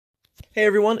Hey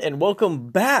everyone, and welcome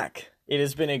back! It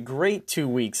has been a great 2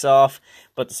 weeks off,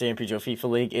 but the San Pedro FIFA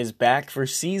League is back for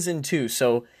Season 2,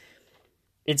 so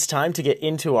it's time to get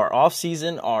into our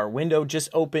off-season. Our window just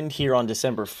opened here on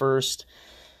December 1st,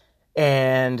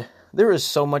 and there is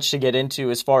so much to get into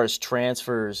as far as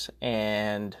transfers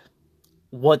and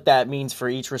what that means for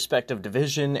each respective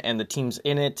division and the teams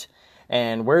in it,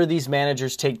 and where these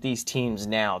managers take these teams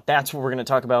now. That's what we're going to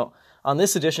talk about on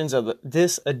this edition of the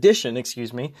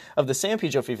San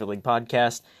Pedro FIFA League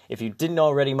podcast. If you didn't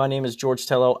already, my name is George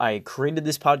Tello. I created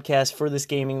this podcast for this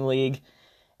gaming league,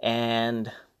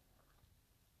 and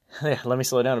let me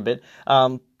slow down a bit.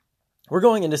 We're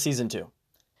going into Season 2.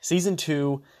 Season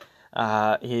 2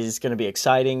 is going to be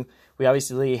exciting. We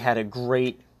obviously had a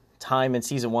great time in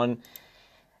Season 1,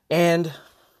 and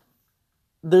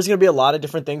there's going to be a lot of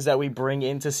different things that we bring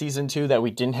into Season 2 that we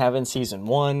didn't have in Season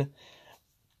 1.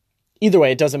 Either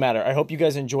way, it doesn't matter. I hope you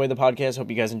guys enjoy the podcast.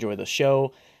 Hope you guys enjoy the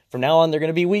show. From now on, they're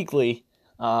going to be weekly.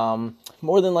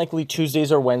 More than likely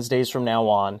Tuesdays or Wednesdays from now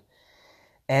on.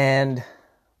 And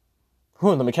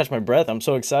let me catch my breath. I'm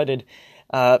so excited.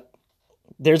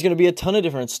 There's going to be a ton of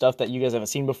different stuff that you guys haven't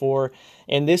seen before.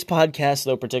 In this podcast,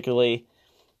 though, particularly,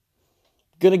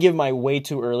 going to give my way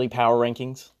too early power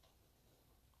rankings.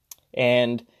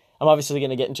 And I'm obviously going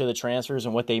to get into the transfers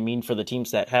and what they mean for the teams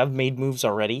that have made moves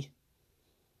already.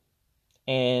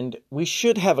 And we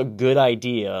should have a good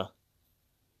idea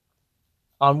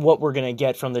on what we're going to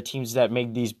get from the teams that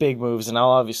make these big moves. And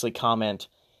I'll obviously comment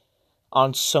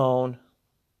on Son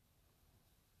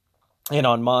and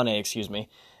on Mane,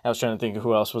 I was trying to think of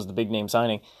who else was the big name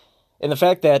signing. And the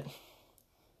fact that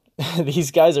these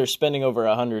guys are spending over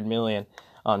 $100 million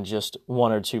on just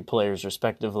one or two players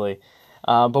respectively.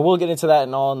 But we'll get into that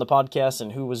and all in the podcast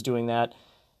and who was doing that.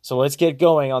 So let's get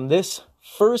going on this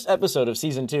first episode of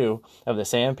Season 2 of the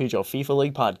San Pedro FIFA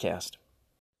League podcast.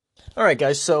 Alright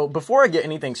guys, so before I get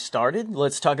anything started,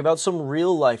 let's talk about some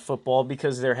real-life football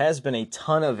because there has been a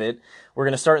ton of it. We're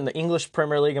going to start in the English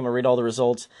Premier League. I'm going to read all the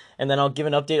results, and then I'll give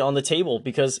an update on the table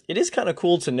because it is kind of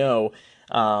cool to know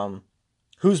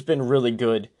who's been really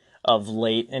good of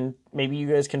late, and maybe you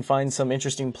guys can find some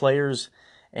interesting players.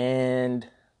 And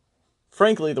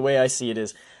frankly, the way I see it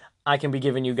is I can be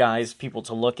giving you guys people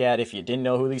to look at if you didn't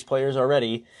know who these players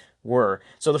already were.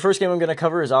 So the first game I'm going to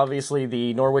cover is obviously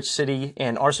the Norwich City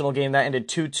and Arsenal game. That ended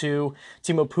 2-2.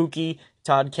 Timo Pukki,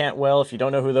 Todd Cantwell, if you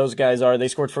don't know who those guys are, they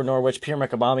scored for Norwich.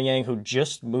 Pierre-Emerick Aubameyang, who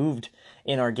just moved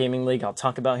in our gaming league. I'll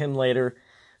talk about him later.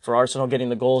 For Arsenal getting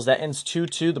the goals. That ends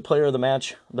 2-2. The player of the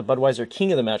match, the Budweiser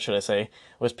king of the match, should I say,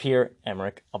 was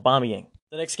Pierre-Emerick Aubameyang.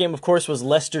 The next game, of course, was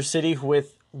Leicester City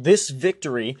with this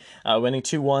victory, winning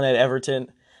 2-1 at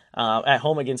Everton. At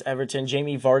home against Everton,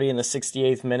 Jamie Vardy in the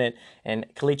 68th minute, and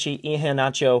Kelechi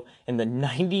Iheanacho in the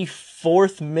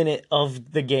 94th minute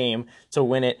of the game to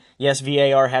win it. Yes,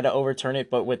 VAR had to overturn it,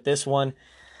 but with this one,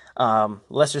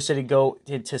 Leicester City go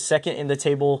to second in the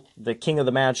table. The king of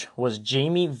the match was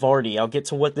Jamie Vardy. I'll get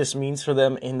to what this means for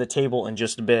them in the table in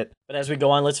just a bit. But as we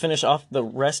go on, let's finish off the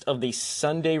rest of the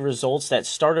Sunday results that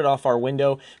started off our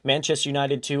window. Manchester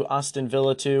United 2, Aston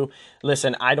Villa 2.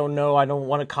 Listen, I don't know. I don't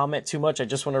want to comment too much. I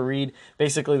just want to read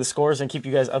basically the scores and keep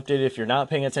you guys updated if you're not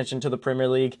paying attention to the Premier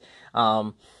League.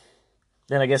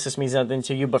 Then I guess this means nothing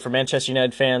to you. But for Manchester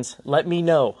United fans, let me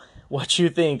know what you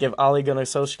think if Ole Gunnar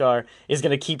Solskjaer is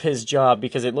going to keep his job,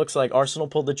 because it looks like Arsenal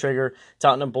pulled the trigger,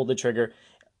 Tottenham pulled the trigger.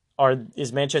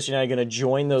 Is Manchester United going to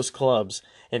join those clubs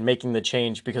in making the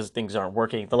change because things aren't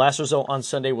working? The last result on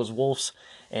Sunday was Wolves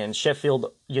and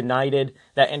Sheffield United.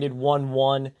 That ended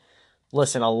 1-1.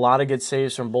 Listen, a lot of good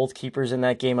saves from both keepers in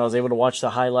that game. I was able to watch the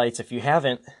highlights. If you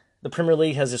haven't, the Premier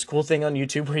League has this cool thing on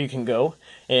YouTube where you can go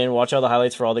and watch all the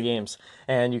highlights for all the games,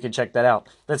 and you can check that out.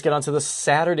 Let's get on to the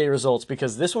Saturday results,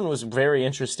 because this one was very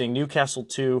interesting. Newcastle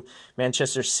 2,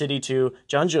 Manchester City 2.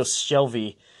 Jonjo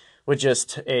Shelvey with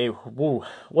just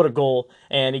what a goal,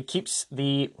 and he keeps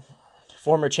the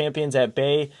former champions at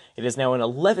bay. It is now an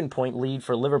 11-point lead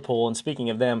for Liverpool, and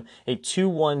speaking of them, a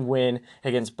 2-1 win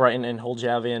against Brighton and Hove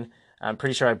Albion. I'm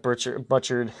pretty sure I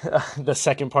butchered the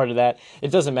second part of that. It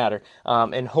doesn't matter.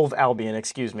 And Hove Albion,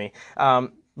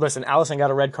 listen, Alisson got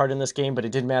a red card in this game, but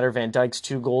it didn't matter. Van Dijk's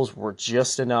 2 goals were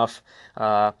just enough.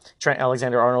 Trent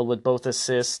Alexander-Arnold with both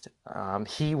assists.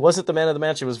 He wasn't the man of the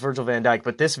match. It was Virgil van Dijk.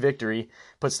 But this victory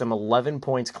puts them 11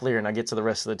 points clear, and I'll get to the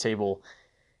rest of the table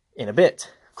in a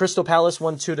bit. Crystal Palace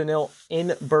won 2-0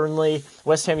 in Burnley.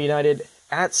 West Ham United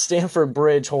at Stamford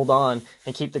Bridge, hold on,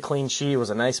 and keep the clean sheet. It was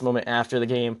a nice moment after the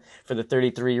game for the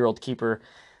 33-year-old keeper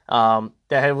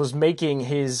that was making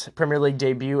his Premier League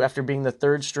debut after being the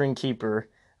third-string keeper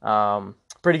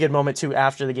Pretty good moment, too,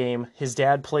 after the game. His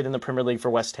dad played in the Premier League for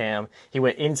West Ham. He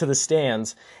went into the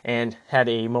stands and had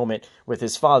a moment with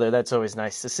his father. That's always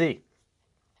nice to see.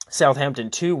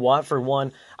 Southampton 2, Watford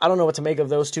 1. I don't know what to make of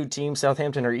those two teams.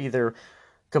 Southampton are either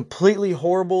completely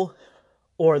horrible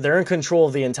or they're in control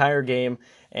of the entire game,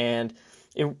 and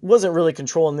it wasn't really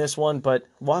control in this one, but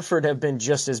Watford have been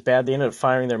just as bad. They ended up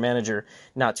firing their manager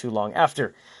not too long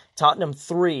after. Tottenham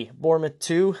 3, Bournemouth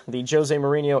 2. The Jose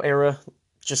Mourinho era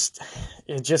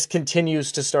just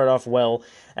continues to start off well.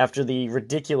 After the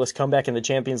ridiculous comeback in the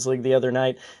Champions League the other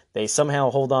night, they somehow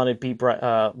hold on and beat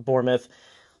Bournemouth.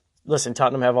 Listen,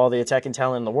 Tottenham have all the attacking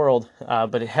talent in the world,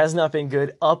 but it has not been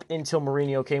good up until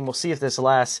Mourinho came. We'll see if this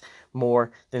lasts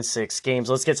more than 6 games.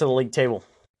 Let's get to the league table.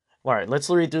 All right, let's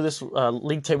read through this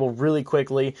league table really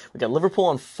quickly. We got Liverpool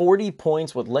on 40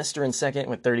 points with Leicester in second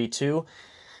with 32.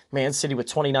 Man City with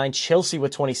 29, Chelsea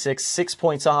with 26. 6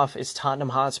 points off is Tottenham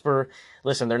Hotspur.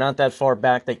 Listen, they're not that far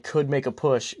back. They could make a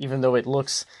push, even though it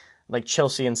looks like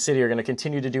Chelsea and City are going to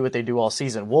continue to do what they do all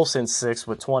season. Wolves in 6th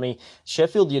with 20.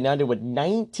 Sheffield United with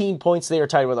 19 points. They are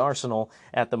tied with Arsenal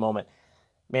at the moment.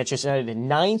 Manchester United in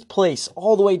 9th place,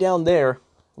 all the way down there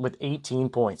with 18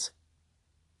 points.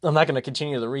 I'm not going to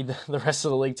continue to read the rest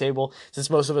of the league table, since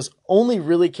most of us only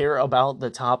really care about the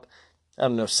top,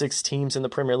 6 teams in the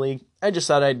Premier League. I just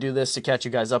thought I'd do this to catch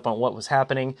you guys up on what was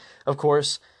happening. Of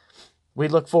course, we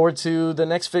look forward to the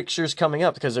next fixtures coming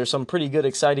up because there's some pretty good,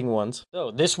 exciting ones. So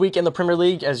this week in the Premier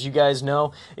League, as you guys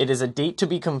know, it is a date to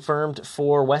be confirmed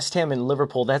for West Ham and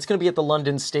Liverpool. That's going to be at the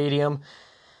London Stadium.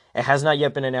 It has not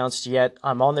yet been announced yet.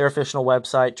 I'm on their official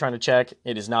website trying to check.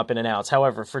 It has not been announced.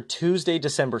 However, for Tuesday,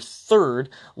 December 3rd,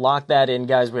 lock that in,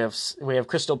 guys. We have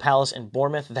Crystal Palace and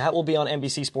Bournemouth. That will be on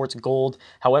NBC Sports Gold.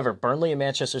 However, Burnley and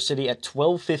Manchester City at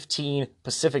 12:15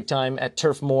 Pacific time at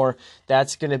Turf Moor.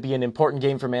 That's going to be an important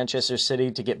game for Manchester City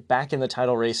to get back in the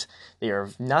title race. They are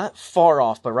not far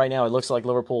off, but right now it looks like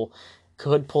Liverpool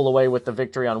could pull away with the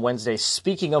victory on Wednesday.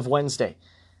 Speaking of Wednesday,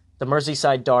 the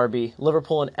Merseyside derby,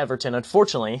 Liverpool and Everton.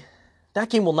 Unfortunately,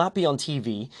 that game will not be on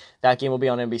TV. That game will be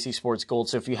on NBC Sports Gold,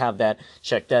 so if you have that,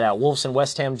 check that out. Wolves and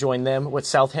West Ham join them, with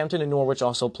Southampton and Norwich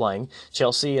also playing.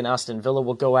 Chelsea and Aston Villa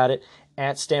will go at it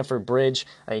at Stamford Bridge.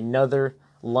 Another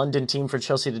London team for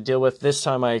Chelsea to deal with. This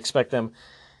time I expect them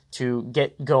to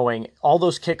get going. All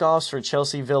those kickoffs for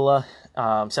Chelsea, Villa,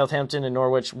 Southampton and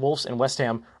Norwich, Wolves and West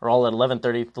Ham are all at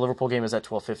 11:30. The Liverpool game is at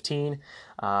 12:15.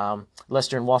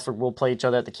 Leicester and Watford will play each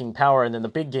other at the King Power, and then the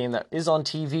big game that is on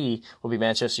TV will be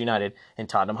Manchester United and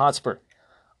Tottenham Hotspur.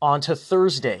 On to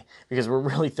Thursday, because we're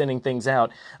really thinning things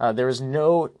out. There is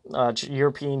no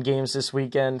European games this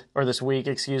week,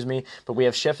 but we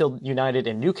have Sheffield United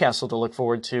and Newcastle to look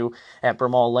forward to at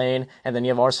Bramall Lane, and then you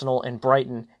have Arsenal and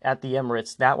Brighton at the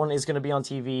Emirates. That one is going to be on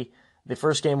TV. The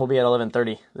first game will be at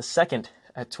 11:30, the second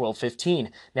at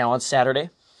 12:15. Now on Saturday,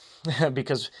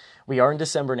 because we are in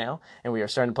December now, and we are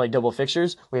starting to play double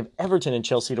fixtures, we have Everton and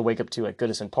Chelsea to wake up to at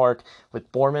Goodison Park,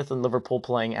 with Bournemouth and Liverpool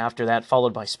playing after that,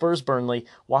 followed by Spurs, Burnley,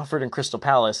 Watford and Crystal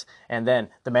Palace, and then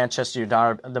the Manchester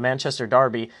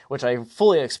Derby, which I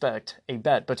fully expect a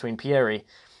bet between Pieri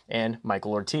and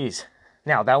Michael Ortiz.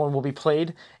 Now, that one will be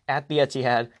played at the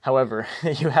Etihad. However,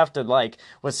 you have to like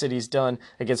what City's done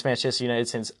against Manchester United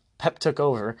since Pep took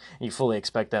over, and you fully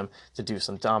expect them to do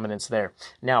some dominance there.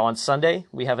 Now, on Sunday,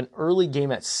 we have an early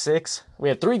game at 6. We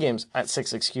have 3 games at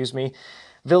 6,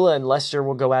 Villa and Leicester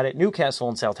will go at it. Newcastle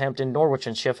and Southampton, Norwich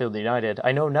and Sheffield United.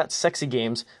 I know not sexy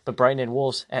games, but Brighton and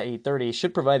Wolves at 8:30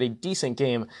 should provide a decent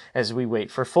game as we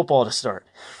wait for football to start.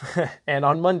 And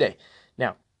on Monday,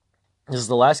 now, this is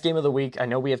the last game of the week. I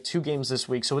know we have 2 games this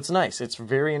week, so it's nice. It's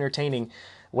very entertaining.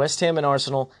 West Ham and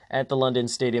Arsenal at the London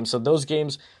Stadium. So those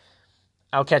games,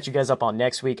 I'll catch you guys up on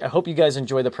next week. I hope you guys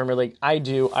enjoy the Premier League. I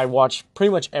do. I watch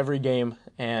pretty much every game,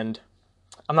 and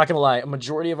I'm not going to lie, a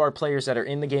majority of our players that are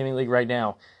in the gaming league right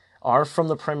now are from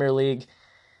the Premier League.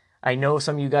 I know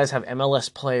some of you guys have MLS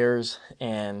players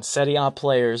and Serie A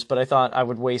players, but I thought I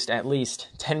would waste at least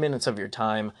 10 minutes of your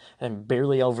time, and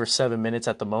barely over 7 minutes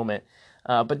at the moment.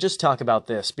 But just talk about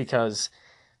this, because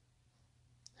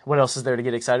what else is there to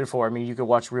get excited for? I mean, you could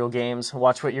watch real games,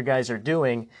 watch what your guys are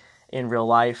doing in real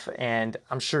life, and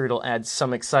I'm sure it'll add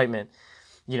some excitement.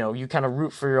 You know, you kind of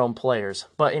root for your own players.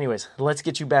 But anyways, let's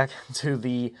get you back to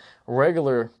the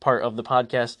regular part of the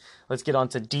podcast. Let's get on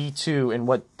to D2 and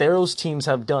what those teams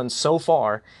have done so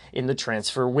far in the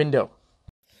transfer window.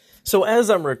 So as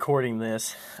I'm recording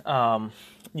this,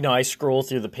 I scroll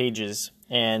through the pages,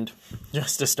 and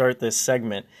just to start this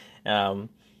segment,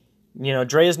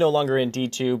 Dre is no longer in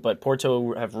D2, but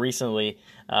Porto have recently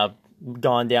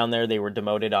gone down there. They were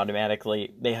demoted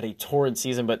automatically. They had a torrid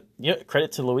season, but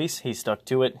credit to Luis. He stuck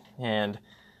to it, and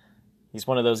He's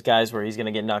one of those guys where he's going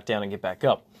to get knocked down and get back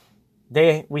up.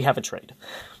 We have a trade,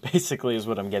 basically, is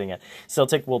what I'm getting at.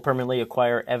 Celtic will permanently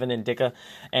acquire Evan Ndicka,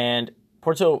 and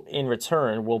Porto, in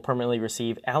return, will permanently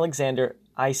receive Alexander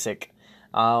Isak.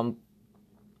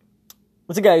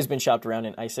 It's a guy who's been shopped around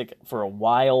in Isak for a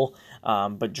while,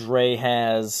 but Dre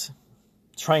has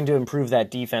trying to improve that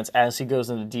defense as he goes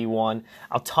into D1.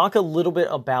 I'll talk a little bit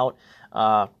about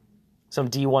some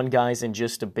D1 guys in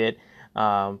just a bit,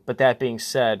 but that being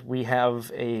said, we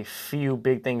have a few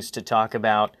big things to talk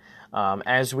about.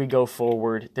 As we go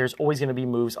forward, there's always going to be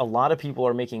moves. A lot of people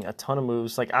are making a ton of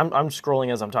moves. Like I'm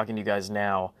scrolling as I'm talking to you guys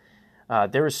now.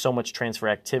 There is so much transfer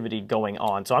activity going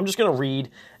on. So I'm just going to read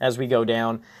as we go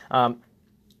down,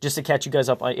 just to catch you guys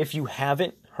up. If you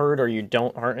haven't heard or you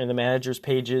aren't in the managers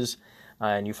pages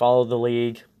and you follow the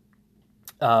league,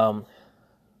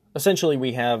 essentially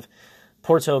we have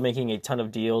Porto making a ton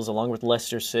of deals along with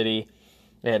Leicester City.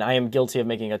 And I am guilty of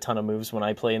making a ton of moves when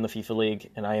I play in the FIFA League,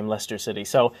 and I am Leicester City.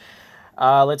 So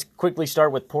let's quickly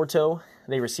start with Porto.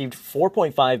 They received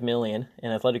 $4.5 million,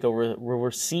 and Atletico will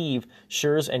receive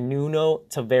Schürrle and Nuno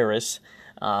Tavares.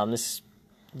 This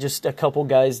just a couple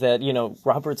guys that,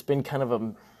 Robert's been kind of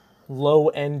a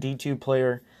low-end D2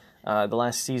 player the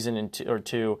last season or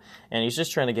two, and he's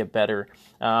just trying to get better.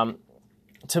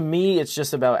 To me, it's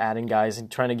just about adding guys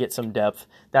and trying to get some depth.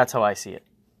 That's how I see it.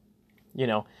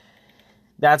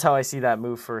 That's how I see that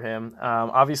move for him.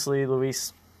 Obviously,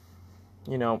 Luis,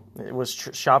 was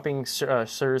shopping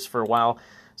Schürrle for a while.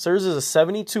 Schürrle is a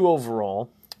 72 overall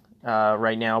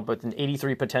right now, but an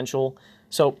 83 potential.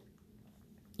 So,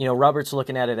 Robert's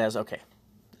looking at it as, okay,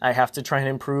 I have to try and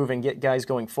improve and get guys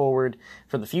going forward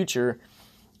for the future.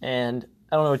 And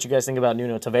I don't know what you guys think about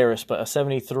Nuno Tavares, but a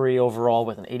 73 overall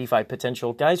with an 85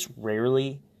 potential. Guys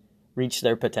rarely reach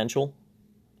their potential.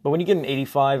 But when you get an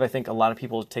 85, I think a lot of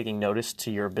people are taking notice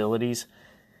to your abilities.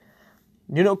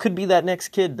 Nuno could be that next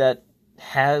kid that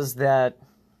has that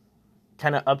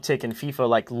kind of uptick in FIFA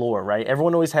like lore, right?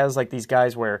 Everyone always has like these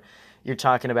guys where you're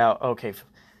talking about, okay,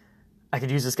 I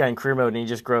could use this guy in career mode and he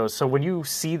just grows. So when you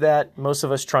see that, most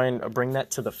of us try and bring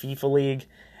that to the FIFA League.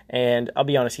 And I'll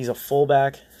be honest, he's a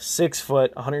fullback, 6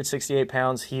 foot, 168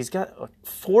 pounds. He's got a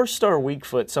 4-star weak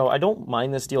foot, so I don't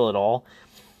mind this deal at all.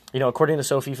 According to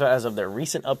SoFIFA, as of their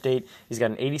recent update, he's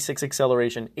got an 86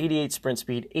 acceleration, 88 sprint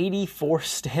speed, 84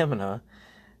 stamina,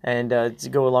 and to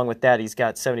go along with that, he's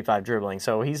got 75 dribbling.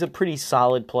 So he's a pretty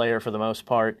solid player for the most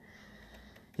part.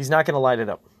 He's not going to light it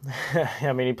up.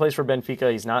 I mean, he plays for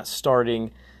Benfica. He's not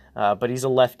starting, but he's a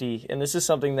lefty, and this is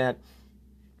something that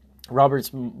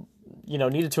Roberts,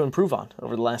 needed to improve on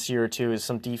over the last year or two is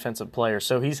some defensive players.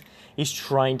 So he's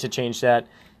trying to change that.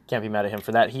 Can't be mad at him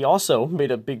for that. He also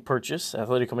made a big purchase.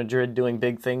 Atletico Madrid doing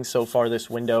big things so far this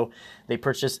window. They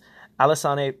purchased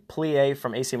Alassane Plie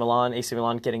from AC Milan. AC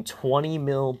Milan getting 20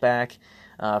 mil back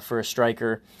for a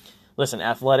striker. Listen,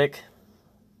 athletic,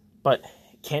 but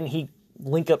can he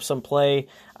link up some play?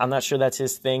 I'm not sure that's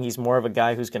his thing. He's more of a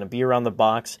guy who's going to be around the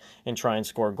box and try and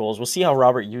score goals. We'll see how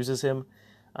Robert uses him.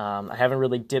 I haven't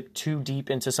really dipped too deep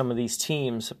into some of these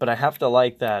teams, but I have to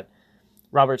like that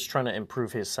Robert's trying to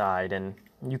improve his side, and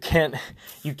you can't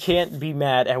be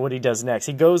mad at what he does next.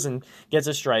 He goes and gets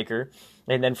a striker,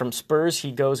 and then from Spurs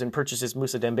he goes and purchases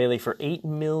Moussa Dembele for 8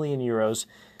 million euros.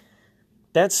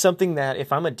 That's something that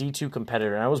if I'm a D2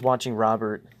 competitor and I was watching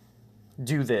Robert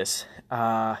do this,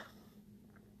 I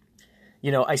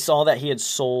saw that he had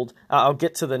sold. I'll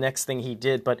get to the next thing he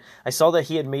did, but I saw that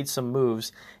he had made some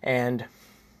moves, and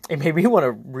it made me want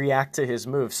to react to his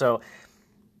move. So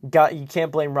you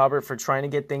can't blame Robert for trying to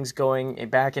get things going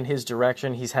back in his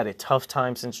direction. He's had a tough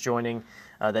time since joining.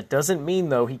 That doesn't mean,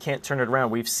 though, he can't turn it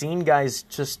around. We've seen guys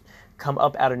just come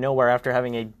up out of nowhere after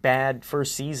having a bad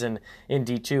first season in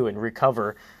D2 and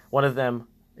recover. One of them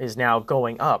is now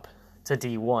going up to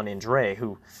D1 in Dre,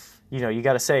 who, you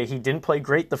got to say, he didn't play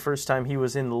great the first time he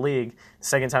was in the league. The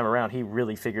second time around, he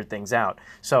really figured things out.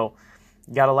 So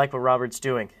you got to like what Robert's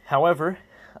doing. However,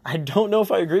 I don't know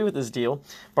if I agree with this deal.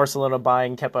 Barcelona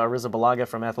buying Kepa Arrizabalaga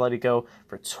from Atletico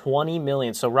for 20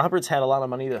 million. So Roberts had a lot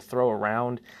of money to throw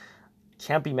around.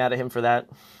 Can't be mad at him for that.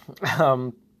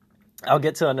 I'll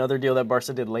get to another deal that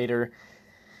Barca did later.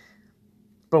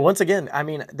 But once again, I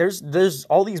mean, there's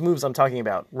all these moves I'm talking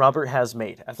about Robert has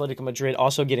made. Atletico Madrid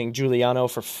also getting Giuliano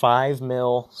for 5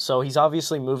 mil. So he's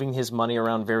obviously moving his money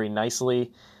around very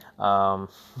nicely. I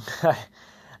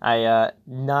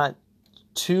not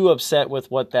too upset with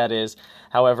what that is.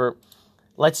 However,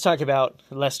 let's talk about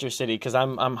Leicester City, because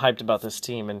I'm hyped about this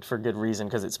team, and for good reason,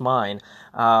 because it's mine.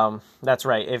 That's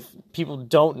right. If people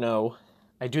don't know,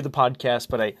 I do the podcast,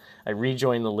 but I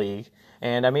rejoined the league.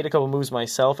 And I made a couple moves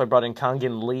myself. I brought in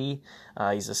Kangin Lee.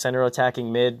 He's a center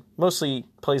attacking mid. Mostly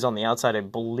plays on the outside, I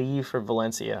believe, for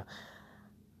Valencia.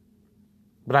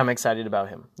 But I'm excited about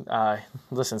him.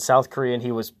 Listen, South Korean,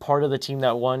 he was part of the team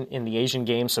that won in the Asian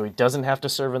Games, so he doesn't have to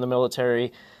serve in the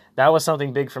military. That was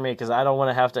something big for me because I don't want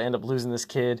to have to end up losing this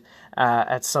kid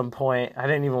at some point. I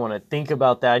didn't even want to think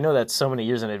about that. I know that's so many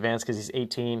years in advance because he's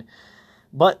 18.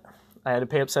 But I had to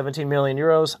pay up 17 million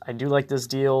euros. I do like this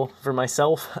deal for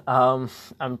myself. I'm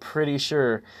pretty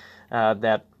sure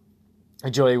that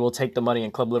Joey will take the money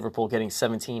in Club Liverpool, getting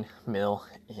 17 mil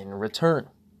in return.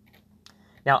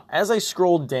 Now, as I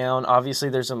scrolled down, obviously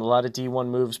there's a lot of D1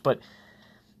 moves, but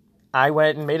I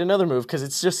went and made another move because it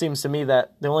just seems to me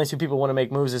that the only two people who want to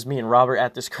make moves is me and Robert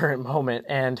at this current moment.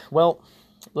 And, well,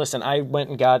 listen, I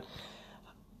went and got,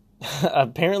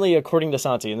 apparently according to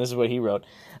Santi, and this is what he wrote,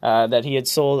 that he had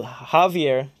sold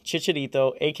Javier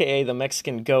Chicharito, a.k.a. the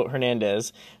Mexican GOAT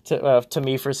Hernandez, to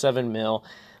me for 7 mil.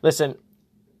 Listen,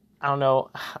 I don't know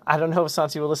if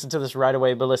Santi will listen to this right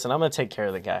away, but listen, I'm going to take care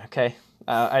of the guy, okay?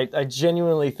 I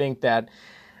genuinely think that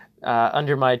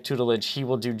under my tutelage, he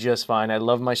will do just fine. I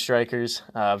love my strikers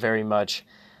very much.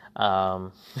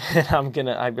 And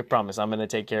I promise, I'm going to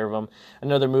take care of them.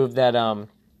 Another move that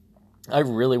I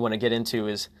really want to get into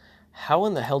is how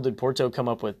in the hell did Porto come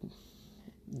up with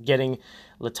getting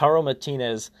Lautaro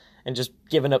Martinez and just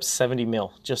giving up 70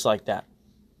 mil just like that?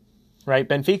 Right?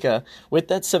 Benfica, with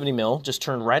that 70 mil, just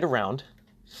turned right around.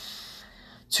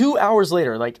 2 hours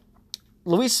later,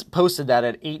 Luis posted that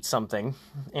at 8-something.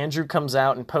 Andrew comes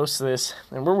out and posts this,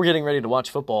 and we're getting ready to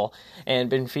watch football,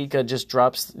 and Benfica just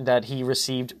drops that he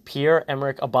received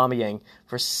Pierre-Emerick Aubameyang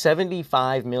for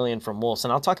 75 million from Wolves.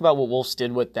 And I'll talk about what Wolves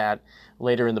did with that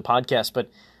later in the podcast, but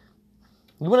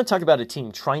you want to talk about a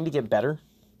team trying to get better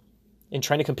and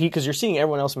trying to compete because you're seeing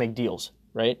everyone else make deals,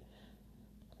 right?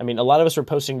 I mean, a lot of us were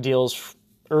posting deals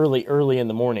early in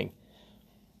the morning.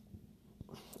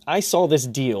 I saw this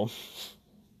deal,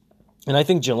 and I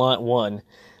think Gallant won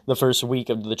the first week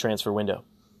of the transfer window.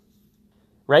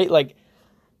 Right?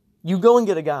 You go and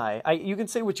get a guy. You can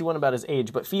say what you want about his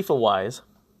age, but FIFA-wise,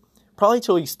 probably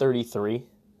till he's 33,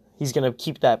 he's going to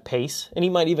keep that pace, and he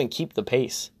might even keep the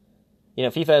pace.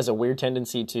 FIFA has a weird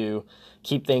tendency to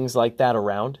keep things like that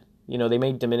around. They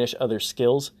may diminish other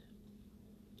skills.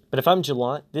 But if I'm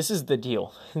Gallant, this is the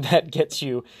deal that gets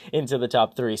you into the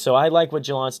top 3. So I like what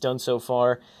Gallant's done so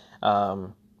far.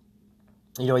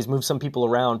 He's moved some people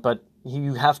around, but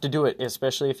you have to do it,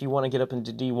 especially if you want to get up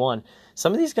into D1.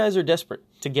 Some of these guys are desperate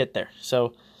to get there.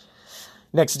 So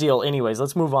next deal. Anyways,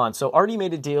 let's move on. So already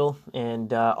made a deal,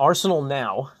 and Arsenal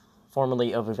now,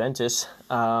 formerly of Juventus,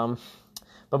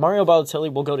 but Mario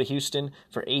Balotelli will go to Houston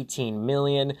for 18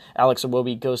 million. Alex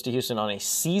Iwobi goes to Houston on a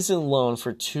season loan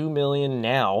for 2 million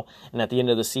now. And at the end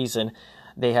of the season,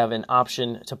 they have an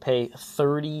option to pay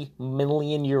 30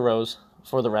 million euros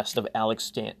for the rest of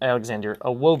Alexander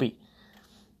Iwobi.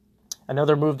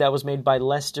 Another move that was made by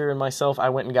Leicester and myself, I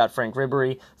went and got Frank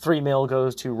Ribery. 3 mil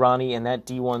goes to Ronnie and that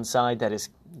D1 side that is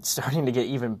starting to get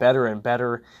even better and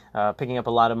better, picking up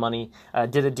a lot of money.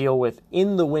 Did a deal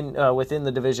within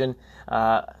the division.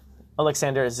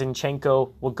 Alexander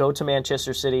Zinchenko will go to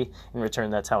Manchester City. In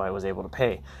return, that's how I was able to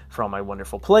pay for all my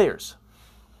wonderful players.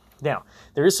 Now,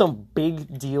 there is some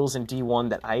big deals in D1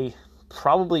 that I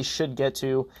probably should get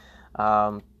to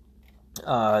that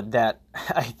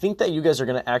I think that you guys are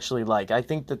going to actually like. I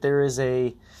think there's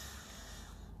a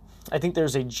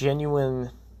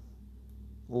genuine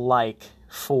like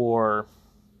for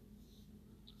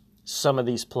some of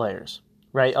these players,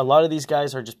 right? A lot of these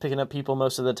guys are just picking up people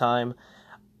most of the time.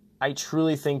 I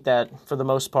truly think that, for the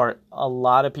most part, a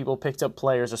lot of people picked up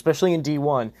players, especially in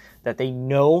D1, that they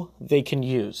know they can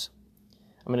use.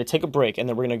 I'm going to take a break, and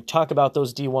then we're going to talk about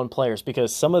those D1 players,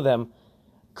 because some of them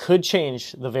could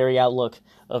change the very outlook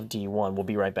of D1. We'll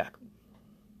be right back.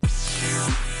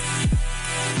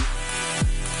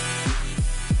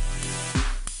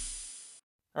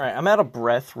 All right, I'm out of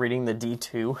breath reading the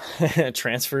D2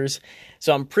 transfers,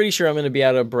 so I'm pretty sure I'm going to be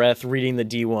out of breath reading the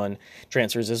D1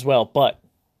 transfers as well. But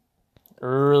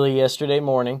early yesterday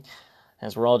morning,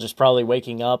 as we're all just probably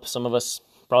waking up, some of us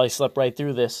probably slept right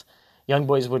through this, Young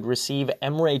Boys would receive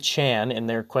Emre Can in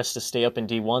their quest to stay up in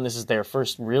D1. This is their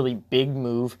first really big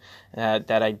move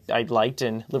that I liked,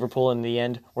 and Liverpool in the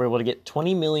end were able to get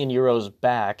 20 million euros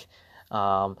back.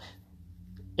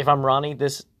 If I'm Ronnie,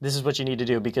 this is what you need to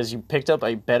do, because you picked up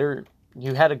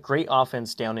you had a great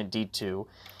offense down in D2,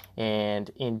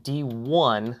 and in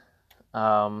D1,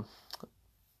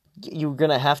 you're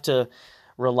going to have to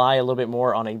rely a little bit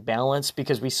more on a balance,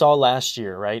 because we saw last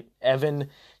year, right? Evan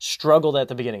struggled at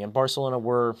the beginning, and Barcelona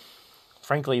were,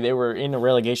 frankly, they were in a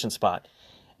relegation spot.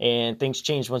 And things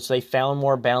changed once they found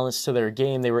more balance to their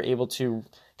game. They were able to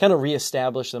kind of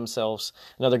reestablish themselves.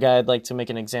 Another guy I'd like to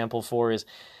make an example for is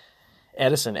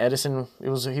Edison. He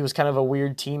was kind of a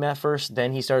weird team at first.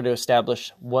 Then he started to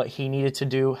establish what he needed to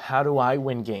do. How do I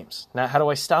win games? Not how do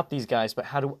I stop these guys, but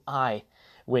how do I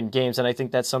win games? And I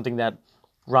think that's something that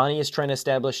Ronnie is trying to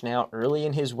establish now early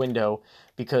in his window,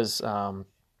 because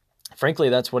frankly,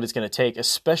 that's what it's going to take,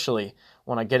 especially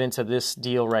when I get into this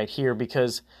deal right here,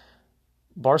 because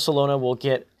Barcelona will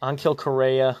get Angel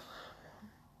Correa,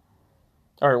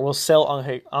 or will sell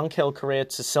Angel Correa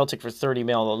to Celtic for 30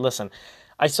 mil. Listen,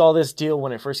 I saw this deal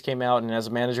when it first came out, and as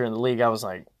a manager in the league, I was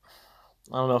like,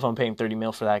 I don't know if I'm paying 30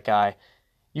 mil for that guy.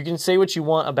 You can say what you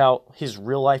want about his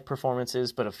real-life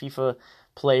performances, but a FIFA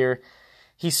player,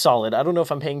 he's solid. I don't know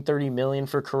if I'm paying 30 million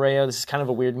for Correa. This is kind of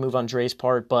a weird move on Dre's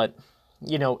part, but,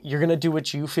 you know, you're going to do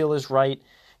what you feel is right.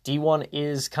 D1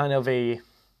 is kind of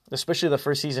especially the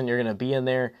first season you're going to be in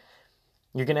there,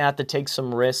 you're going to have to take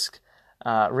some risk,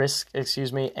 and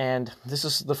this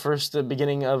is the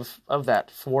beginning of that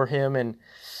for him, and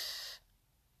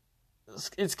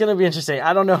it's going to be interesting.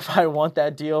 I don't know if I want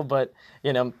that deal, but,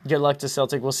 you know, good luck to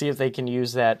Celtic. We'll see if they can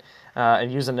use that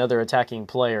and use another attacking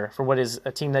player for what is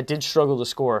a team that did struggle to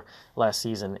score last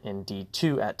season in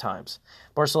D2 at times.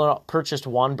 Barcelona purchased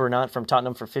Juan Bernat from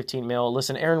Tottenham for 15 mil.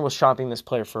 Listen, Aaron was shopping this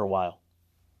player for a while.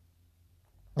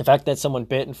 The fact that someone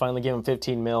bit and finally gave him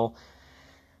 15 mil,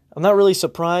 I'm not really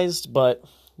surprised, but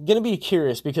I'm going to be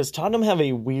curious, because Tottenham have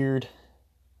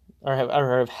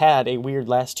had a weird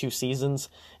last 2 seasons,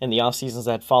 and the off seasons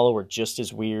that follow are just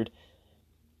as weird.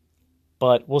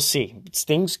 But we'll see.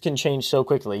 Things can change so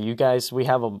quickly. You guys, we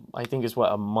have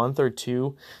a month or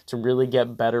 2 to really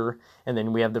get better, and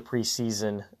then we have the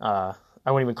preseason. I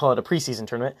wouldn't even call it a preseason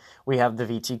tournament. We have the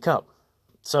VT Cup.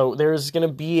 So there's going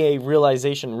to be a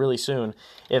realization really soon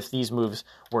if these moves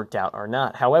worked out or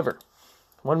not. However,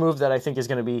 one move that I think is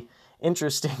going to be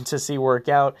interesting to see work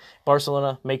out,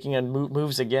 Barcelona making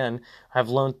moves again, have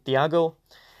loaned Thiago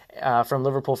from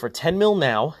Liverpool for 10 mil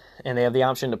now, and they have the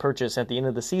option to purchase at the end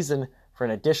of the season for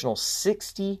an additional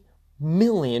 60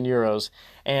 million euros.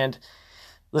 And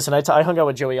listen, I hung out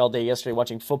with Joey all day yesterday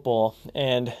watching football,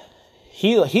 and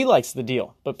he likes the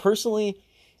deal. But personally,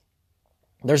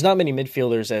 there's not many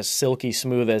midfielders as silky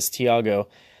smooth as Thiago.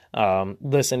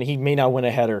 Listen, he may not win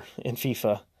a header in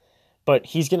FIFA, but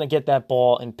he's going to get that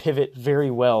ball and pivot very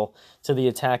well to the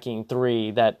attacking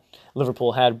 3 that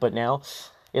Liverpool had. But now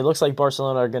it looks like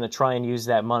Barcelona are going to try and use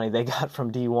that money they got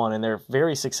from D1 and their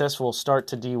very successful start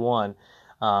to D1.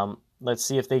 Let's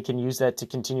see if they can use that to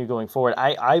continue going forward.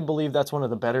 I believe that's one of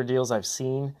the better deals I've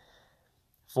seen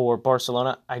for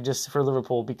Barcelona. For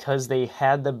Liverpool, because they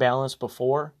had the balance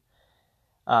before,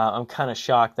 I'm kind of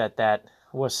shocked that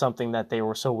was something that they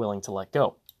were so willing to let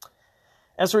go.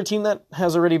 As for a team that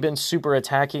has already been super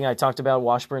attacking, I talked about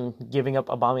Washburn giving up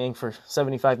Aubameyang for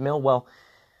 75 mil. Well,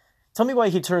 tell me why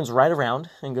he turns right around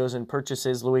and goes and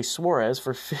purchases Luis Suarez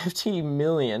for 50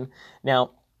 million.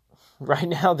 Now, right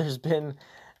now, there's been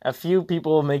a few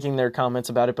people making their comments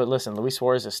about it, but listen, Luis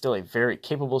Suarez is still a very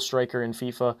capable striker in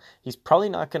FIFA. He's probably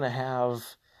not going to have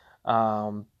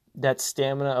that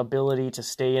stamina ability to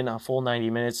stay in a full 90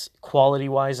 minutes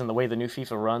quality-wise in the way the new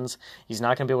FIFA runs. He's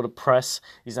not going to be able to press.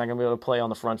 He's not going to be able to play on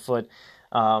the front foot.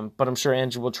 But I'm sure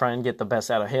Andrew will try and get the best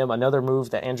out of him. Another move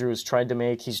that Andrew has tried to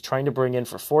make, he's trying to bring in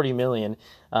for 40 million.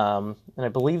 And I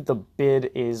believe the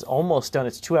bid is almost done.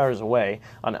 It's 2 hours away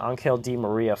on Angel Di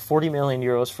Maria. 40 million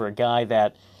euros for a guy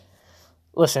that,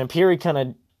 listen, Pierre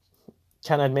kind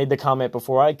of made the comment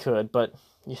before I could, but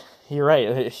you're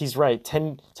right. He's right.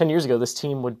 10 years ago, this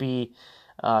team would be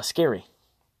scary.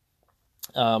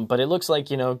 But it looks like,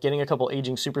 getting a couple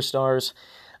aging superstars.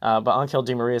 But Angel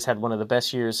Di Maria's had one of the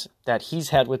best years that he's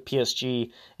had with PSG,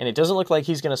 and it doesn't look like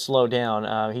he's going to slow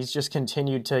down. He's just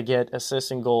continued to get assists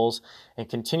and goals and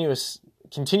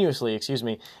continuously,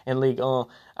 in Ligue 1.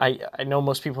 I know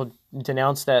most people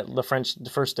denounce the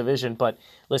first division, but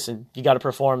listen, you got to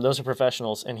perform. Those are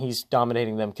professionals, and he's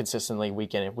dominating them consistently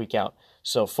week in and week out.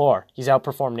 So far, he's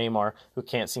outperformed Neymar, who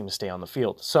can't seem to stay on the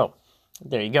field. So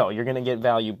there you go. You're going to get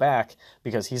value back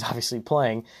because he's obviously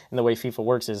playing, and the way FIFA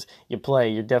works is you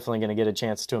play, you're definitely going to get a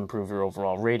chance to improve your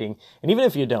overall rating. And even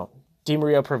if you don't, Di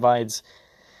Maria provides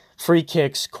free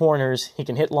kicks, corners, he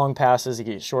can hit long passes, he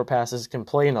can hit short passes, can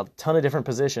play in a ton of different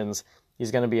positions. He's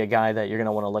going to be a guy that you're going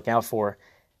to want to look out for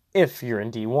if you're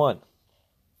in D1.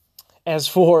 As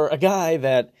for a guy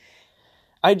that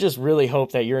I just really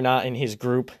hope that you're not in his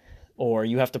group or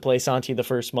you have to play Santi the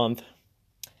first month,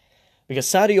 because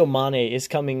Sadio Mane is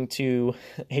coming to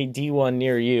a D1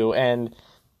 near you. And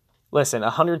listen,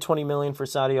 120 million for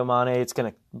Sadio Mane, it's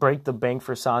going to break the bank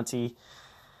for Santi.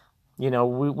 You know,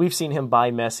 we've seen him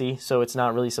buy Messi, so it's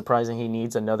not really surprising he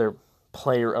needs another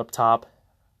player up top.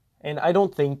 And I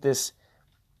don't think this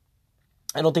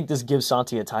gives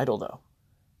Santi a title, though.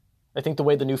 I think the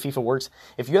way the new FIFA works,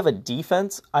 if you have a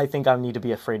defense, I think I need to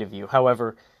be afraid of you.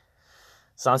 However,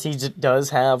 Santi does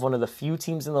have one of the few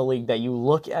teams in the league that you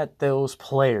look at those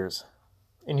players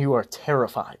and you are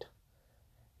terrified.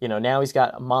 You know, now he's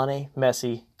got Mane,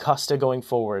 Messi, Costa going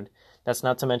forward. That's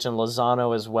not to mention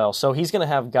Lozano as well. So he's going to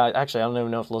have guys. Actually, I don't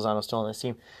even know if Lozano's still on this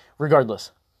team.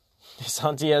 Regardless,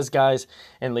 Santi has guys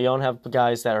and Leon have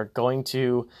guys that are going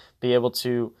to be able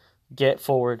to get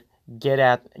forward, get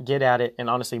at it. And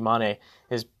honestly, Mane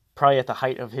is probably at the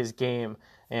height of his game.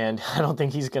 And I don't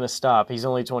think he's going to stop. He's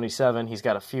only 27. He's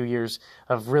got a few years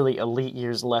of really elite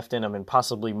years left in him and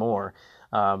possibly more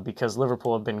because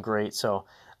Liverpool have been great. So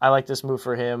I like this move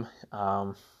for him.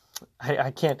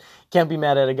 I can't be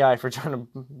mad at a guy for trying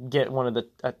to get one of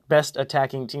the best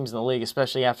attacking teams in the league,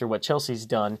 especially after what Chelsea's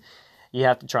done. You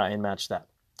have to try and match that.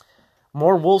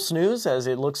 More Wolves news, as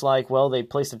it looks like, well, they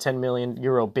placed a €10 million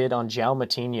bid on João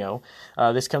Moutinho.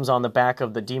 This comes on the back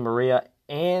of the Di Maria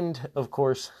and, of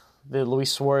course, the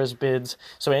Luis Suarez bids.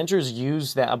 So Andrews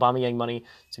used that Aubameyang money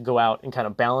to go out and kind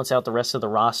of balance out the rest of the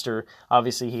roster.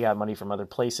 Obviously, he got money from other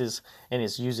places and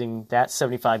is using that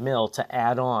 75 mil to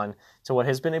add on to what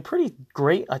has been a pretty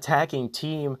great attacking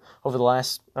team over the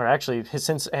last, or actually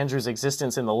since Andrews'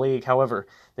 existence in the league. However,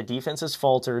 the defense has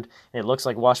faltered, and it looks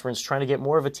like Washburn's trying to get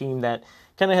more of a team that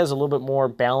kind of has a little bit more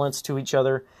balance to each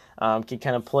other, can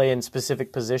kind of play in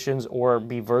specific positions or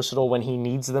be versatile when he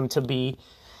needs them to be.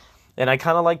 And I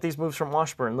kind of like these moves from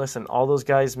Washburn. Listen, all those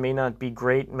guys may not be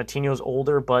great. Moutinho's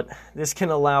older, but this can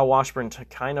allow Washburn to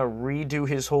kind of redo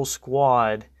his whole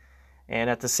squad and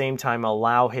at the same time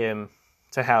allow him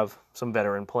to have some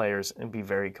veteran players and be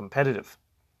very competitive.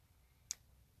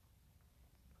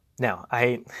 Now,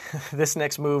 this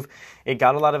next move, it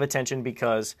got a lot of attention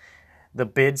because the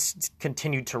bids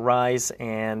continued to rise.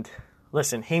 And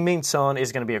listen, Heung-min Son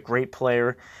is going to be a great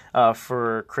player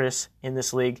for Chris in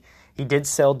this league. He did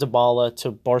sell Dybala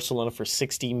to Barcelona for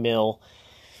 60 mil.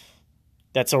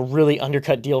 That's a really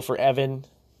undercut deal for Evan.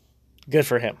 Good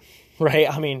for him, right?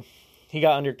 I mean, he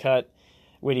got undercut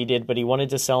what he did, but he wanted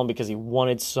to sell him because he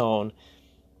wanted Son.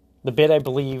 The bid, I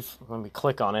believe, let me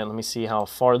click on it. Let me see how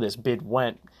far this bid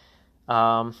went.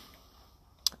 I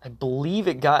believe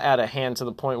it got out of hand to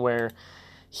the point where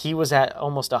he was at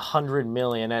almost 100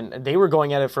 million, and they were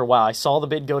going at it for a while. I saw the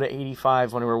bid go to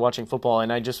 85 when we were watching football,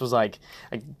 and I just was like,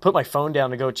 I put my phone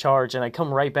down to go charge, and I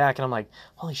come right back, and I'm like,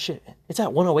 holy shit, it's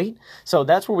at 108? So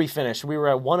that's where we finished. We were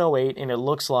at 108, and it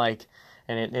looks like,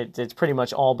 and it's pretty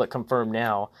much all but confirmed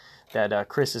now, that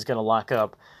Chris is going to lock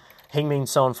up Heung-min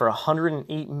Son for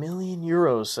 108 million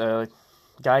euros. A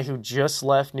guy who just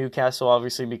left Newcastle,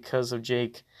 obviously, because of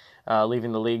Jake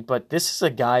leaving the league. But this is a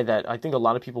guy that I think a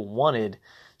lot of people wanted.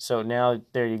 So now,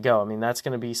 there you go. I mean, that's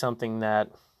going to be something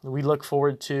that we look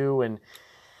forward to. And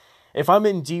if I'm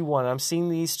in D1, I'm seeing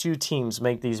these two teams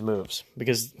make these moves.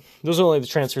 Because those are only the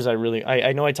transfers I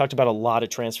know I talked about a lot of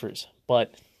transfers.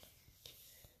 But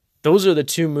those are the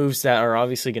two moves that are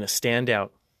obviously going to stand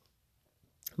out.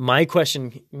 My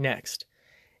question next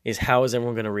is, how is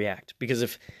everyone going to react? Because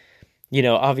if,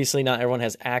 obviously not everyone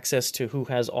has access to who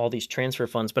has all these transfer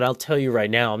funds, but I'll tell you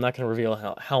right now, I'm not going to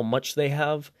reveal how much they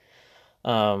have.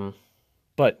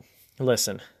 But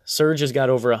listen, Serge has got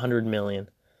over 100 million.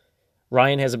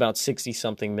 Ryan has about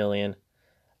 60-something million.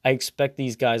 I expect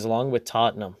these guys, along with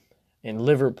Tottenham and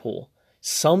Liverpool,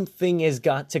 something has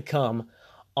got to come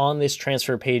on this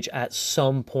transfer page at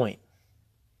some point.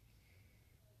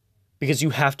 Because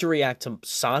you have to react to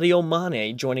Sadio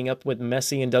Mane joining up with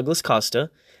Messi and Douglas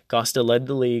Costa. Costa led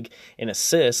the league in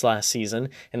assists last season,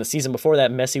 and the season before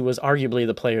that, Messi was arguably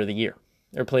the player of the year,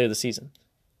 or player of the season.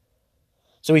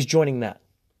 So he's joining that.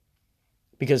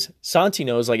 Because Santi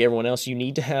knows, like everyone else, you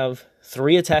need to have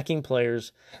 3 attacking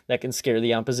players that can scare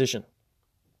the opposition.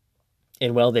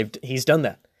 And well, he's done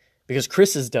that. Because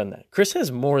Chris has done that. Chris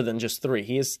has more than just 3.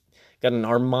 He has got an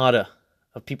armada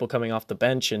of people coming off the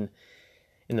bench and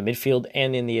in the midfield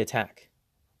and in the attack.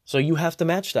 So you have to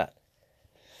match that.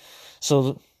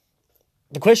 So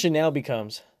the question now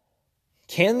becomes,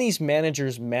 can these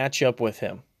managers match up with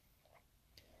him?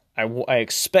 I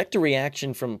expect a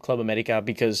reaction from Club America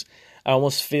because I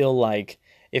almost feel like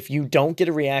if you don't get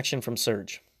a reaction from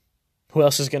Serge, who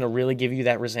else is going to really give you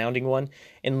that resounding one?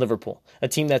 In Liverpool, a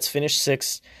team that's finished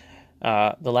 6th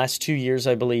the last 2 years,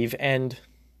 I believe, and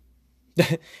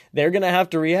they're going to have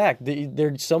to react.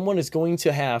 Someone is going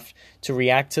to have to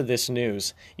react to this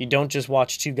news. You don't just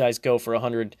watch two guys go for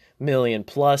 100 million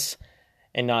plus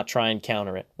and not try and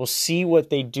counter it. We'll see what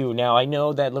they do. Now, I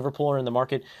know that Liverpool are in the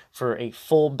market for a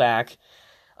fullback.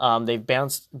 They've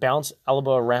bounced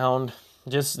Alaba around.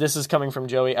 This is coming from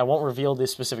Joey. I won't reveal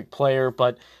this specific player,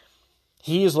 but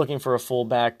he is looking for a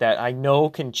fullback that I know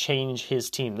can change his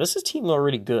team. This team's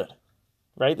already good,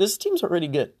 right? This team's already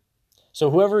good.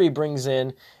 So whoever he brings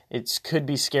in, it could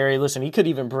be scary. Listen, he could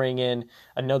even bring in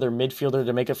another midfielder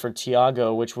to make it for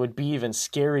Thiago, which would be even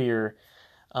scarier.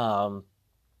 And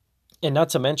not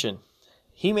to mention,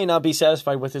 he may not be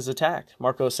satisfied with his attack.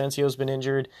 Marco Asensio's been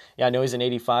injured. Yeah, I know he's an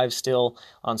 85 still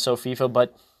on FIFA,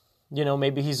 but,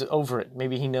 maybe he's over it.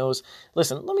 Maybe he knows,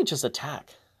 listen, let me just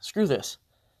attack. Screw this.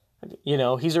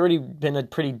 He's already been a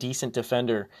pretty decent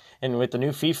defender. And with the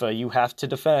new FIFA, you have to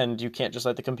defend. You can't just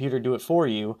let the computer do it for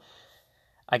you.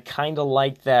 I kind of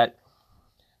like that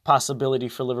possibility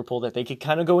for Liverpool that they could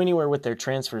kind of go anywhere with their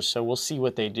transfers, so we'll see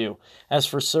what they do. As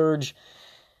for Serge,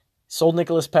 sold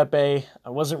Nicolas Pepe. I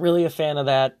wasn't really a fan of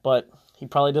that, but he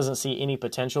probably doesn't see any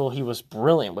potential. He was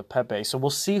brilliant with Pepe, so we'll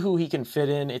see who he can fit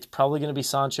in. It's probably going to be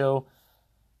Sancho.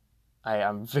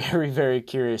 I'm very, very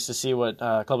curious to see what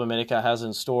Club America has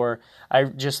in store. I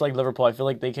just like Liverpool. I feel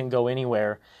like they can go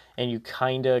anywhere, and you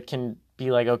kind of can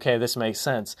be like, okay, this makes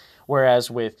sense.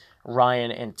 Whereas with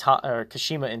Ryan and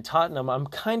Kashima and Tottenham, I'm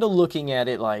kind of looking at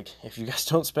it like, if you guys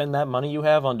don't spend that money you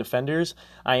have on defenders,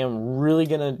 I am really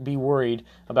going to be worried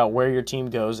about where your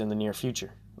team goes in the near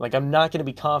future. Like, I'm not going to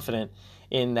be confident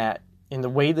in the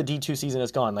way the D2 season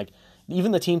has gone. Like,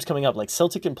 even the teams coming up, like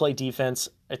Celtic can play defense.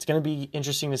 It's going to be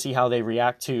interesting to see how they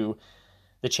react to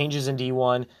the changes in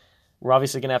D1. We're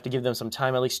obviously going to have to give them some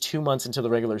time, at least 2 months into the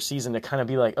regular season, to kind of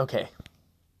be like, okay,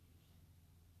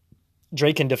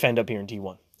 Drake can defend up here in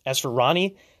D1. As for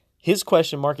Ronnie, his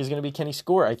question mark is going to be, can he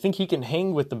score? I think he can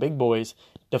hang with the big boys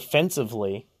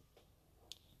defensively,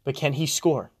 but can he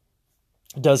score?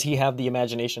 Does he have the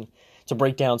imagination to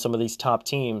break down some of these top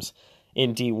teams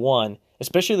in D1,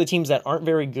 especially the teams that aren't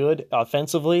very good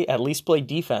offensively, at least play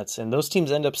defense, and those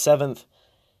teams end up 7th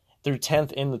through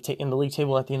 10th in the league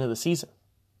table at the end of the season.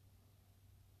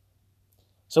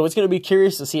 So it's going to be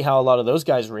curious to see how a lot of those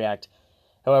guys react.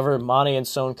 However, Mane and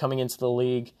Son coming into the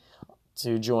league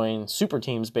to join super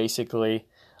teams, basically,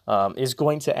 is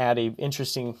going to add an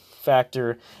interesting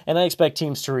factor, and I expect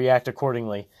teams to react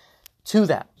accordingly to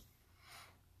that.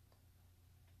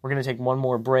 We're going to take one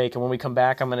more break, and when we come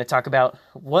back, I'm going to talk about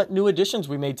what new additions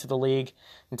we made to the league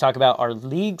and talk about our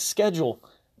league schedule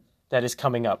that is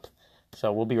coming up.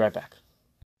 So we'll be right back.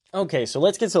 Okay, so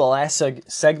let's get to the last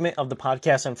segment of the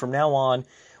podcast, and from now on,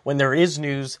 when there is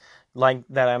news like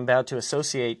that I'm about to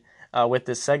associate with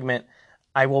this segment,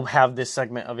 I will have this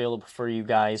segment available for you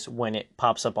guys when it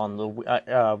pops up on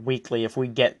the weekly if we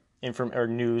get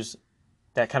news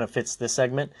that kind of fits this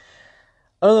segment.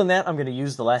 Other than that, I'm going to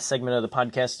use the last segment of the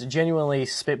podcast to genuinely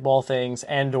spitball things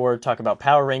and or talk about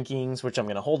power rankings, which I'm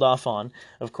going to hold off on,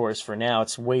 of course, for now.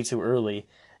 It's way too early,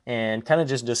 and kind of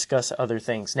just discuss other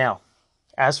things. Now,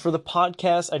 as for the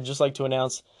podcast, I'd just like to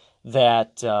announce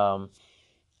that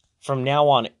from now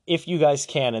on, if you guys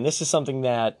can, and this is something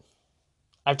that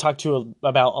I've talked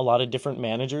about a lot of different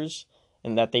managers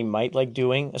and that they might like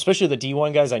doing, especially the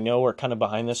D1 guys I know are kind of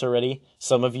behind this already,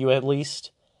 some of you at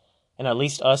least. And at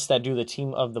least us that do the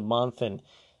team of the month and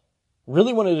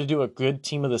really wanted to do a good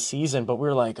team of the season, but we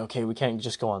were like, okay, we can't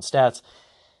just go on stats.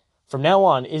 From now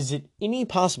on, is it any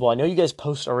possible? I know you guys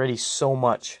post already so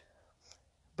much,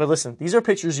 but listen, these are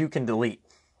pictures you can delete,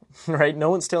 right? No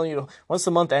one's telling you, once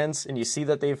the month ends and you see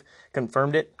that they've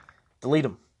confirmed it, delete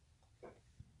them.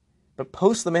 But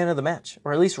post the man of the match,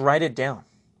 or at least write it down.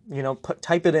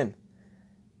 Type it in.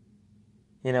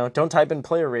 Don't type in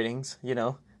player ratings,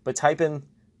 but type in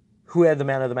who had the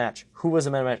man of the match? Who was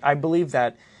the man of the match? I believe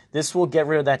that this will get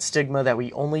rid of that stigma that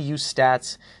we only use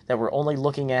stats, that we're only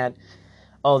looking at,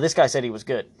 oh, this guy said he was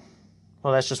good.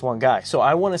 Well, that's just one guy. So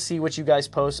I want to see what you guys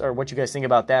post or what you guys think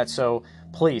about that. So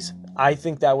please, I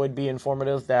think that would be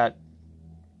informative that,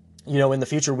 in the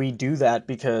future we do that,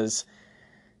 because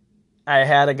I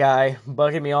had a guy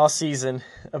bugging me all season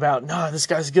about, no, this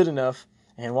guy's good enough.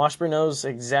 And Washburn knows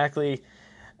exactly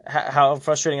how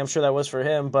frustrating I'm sure that was for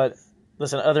him, but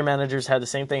listen, other managers had the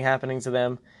same thing happening to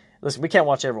them. Listen, we can't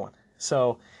watch everyone.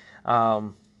 So,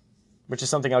 which is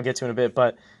something I'll get to in a bit.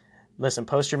 But listen,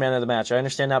 post your man of the match. I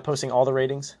understand not posting all the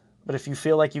ratings, but if you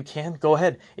feel like you can, go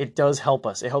ahead. It does help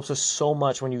us. It helps us so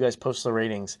much when you guys post the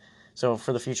ratings. So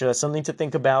for the future, that's something to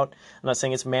think about. I'm not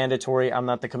saying it's mandatory. I'm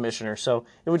not the commissioner. So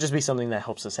it would just be something that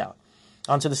helps us out.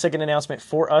 On to the second announcement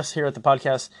for us here at the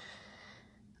podcast.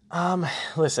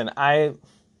 Listen,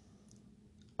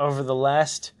 over the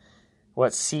last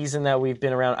season that we've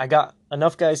been around, I got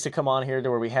enough guys to come on here to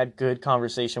where we had good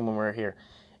conversation when we were here.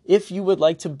 If you would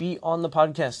like to be on the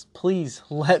podcast, please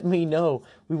let me know.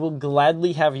 We will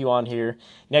gladly have you on here.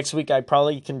 Next week, I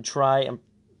probably can try and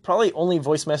probably only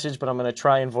voice message, but I'm going to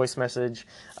try and voice message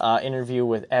interview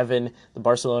with Evan, the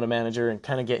Barcelona manager, and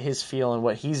kind of get his feel on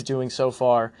what he's doing so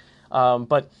far.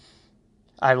 But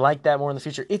I like that more in the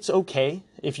future. It's okay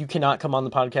if you cannot come on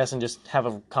the podcast and just have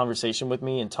a conversation with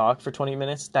me and talk for 20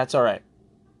 minutes. That's all right.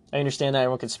 I understand that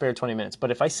everyone can spare 20 minutes.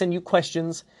 But if I send you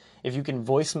questions, if you can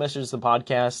voice message the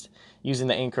podcast using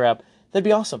the Anchor app, that'd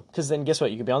be awesome. Because then guess what?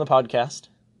 You can be on the podcast.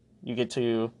 You get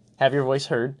to have your voice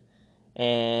heard.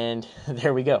 And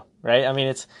there we go, right? I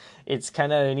mean, it's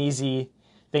kind of an easy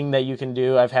thing that you can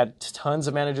do. I've had tons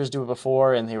of managers do it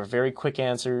before, and they were very quick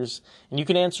answers. And you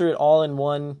can answer it all in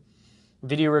one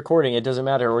video recording. It doesn't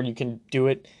matter. Or you can do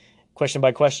it question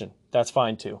by question. That's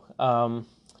fine too.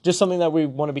 Just something that we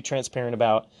want to be transparent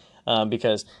about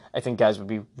because I think guys would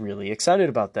be really excited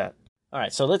about that. All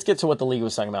right, so let's get to what the league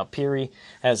was talking about. Peary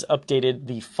has updated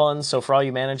the funds. So for all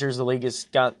you managers, the league has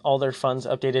got all their funds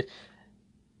updated.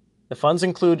 The funds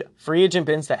include free agent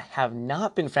bins that have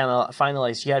not been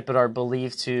finalized yet, but are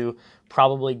believed to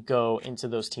probably go into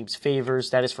those teams' favors.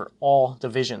 That is for all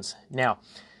divisions. Now,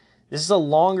 this is a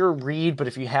longer read, but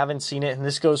if you haven't seen it, and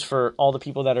this goes for all the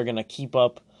people that are going to keep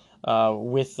up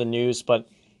with the news, but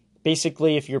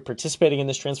basically, if you're participating in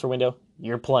this transfer window,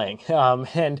 you're playing.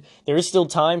 And there is still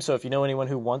time, so if you know anyone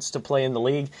who wants to play in the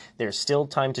league, there's still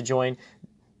time to join.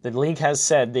 The league has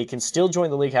said they can still join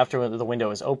the league after the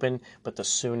window is open, but the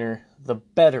sooner, the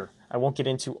better. I won't get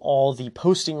into all the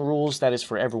posting rules. That is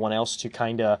for everyone else to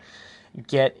kind of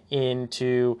get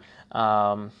into.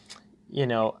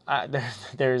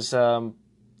 There's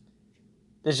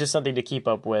just something to keep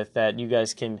up with that you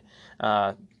guys can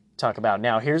talk about.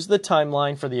 Now, here's the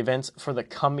timeline for the events for the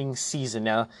coming season.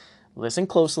 Now, listen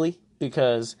closely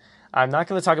because I'm not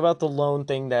going to talk about the loan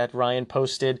thing that Ryan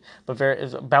posted, but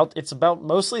it's about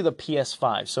mostly the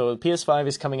PS5. So the PS5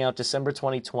 is coming out December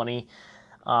 2020.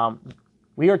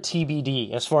 We are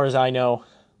TBD, as far as I know,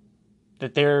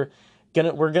 that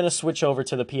we're gonna switch over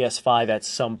to the PS5 at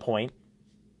some point.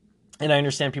 And I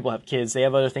understand people have kids; they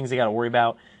have other things they got to worry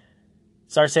about.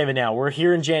 Start saving now. We're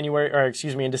here in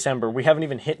in December. We haven't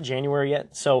even hit January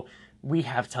yet, so we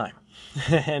have time.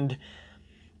 And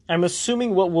I'm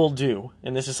assuming what we'll do,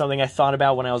 and this is something I thought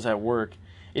about when I was at work,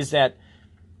 is that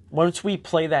once we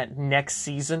play that next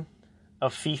season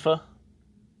of FIFA,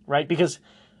 right? Because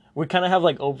we kind of have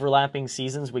like overlapping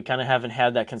seasons. We kind of haven't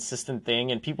had that consistent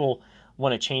thing, and people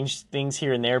want to change things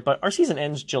here and there. But our season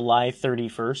ends July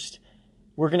 31st.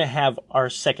 We're going to have our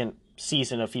second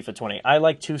season of FIFA 20. I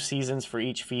like 2 seasons for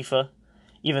each FIFA,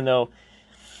 even though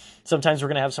sometimes we're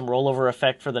going to have some rollover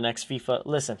effect for the next FIFA.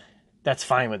 Listen, that's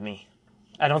fine with me.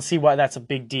 I don't see why that's a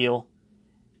big deal.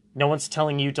 No one's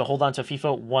telling you to hold on to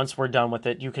FIFA once we're done with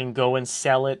it. You can go and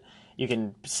sell it. You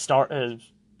can start,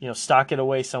 stock it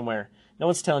away somewhere. No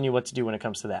one's telling you what to do when it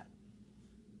comes to that.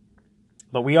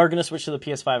 But we are going to switch to the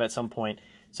PS5 at some point.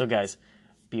 So guys,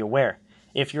 be aware.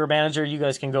 If you're a manager, you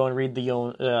guys can go and read the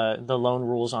loan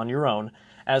rules on your own.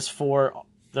 As for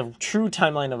the true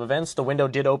timeline of events, the window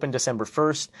did open December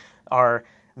 1st. Our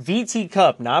VT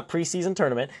Cup, not preseason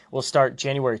tournament, will start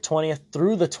January 20th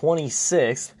through the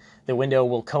 26th. The window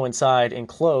will coincide and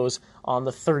close on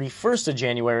the 31st of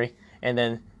January, and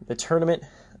then the tournament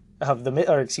of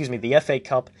the FA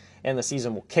Cup and the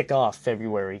season will kick off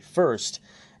February 1st.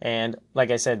 And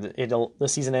like I said, the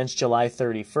season ends July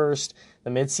 31st. The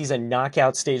mid-season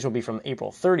knockout stage will be from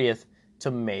April 30th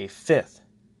to May 5th.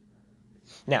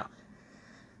 Now,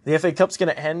 the FA Cup's going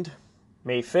to end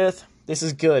May 5th. This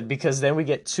is good because then we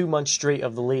get 2 months straight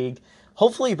of the league.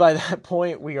 Hopefully by that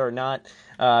point we are not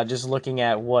just looking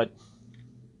at what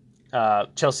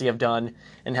Chelsea have done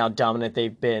and how dominant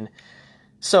they've been.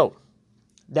 So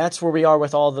that's where we are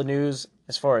with all the news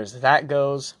as far as that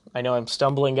goes. I know I'm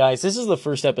stumbling, guys. This is the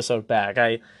first episode back.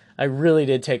 I really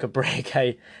did take a break.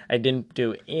 I didn't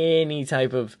do any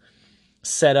type of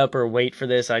setup or wait for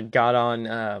this. I got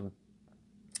on,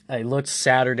 I looked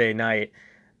Saturday night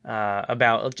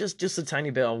about just a tiny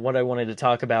bit on what I wanted to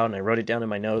talk about, and I wrote it down in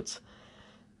my notes.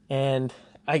 And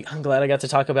I'm glad I got to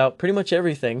talk about pretty much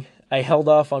everything. I held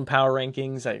off on power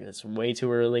rankings. It's way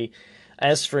too early.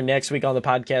 As for next week on the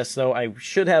podcast, though, I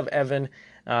should have Evan,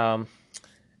 and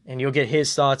you'll get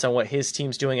his thoughts on what his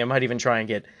team's doing. I might even try and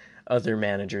get other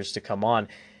managers to come on.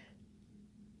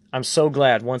 I'm so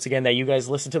glad, once again, that you guys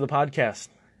listened to the podcast.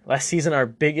 Last season, our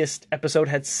biggest episode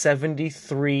had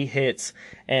 73 hits,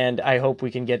 and I hope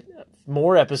we can get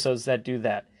more episodes that do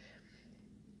that.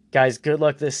 guys, good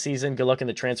luck this season. Good luck in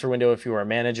the transfer window if you are a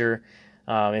manager.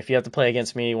 If you have to play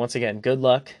against me, once again, good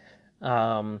luck.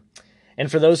 And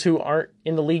for those who aren't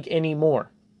in the league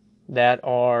anymore, that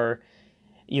are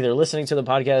either listening to the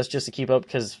podcast just to keep up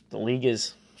because the league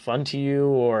is fun to you,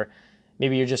 or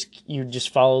maybe you just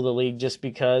follow the league just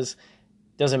because,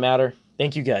 doesn't matter.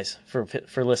 Thank you guys for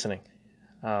listening.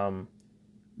 I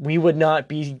would not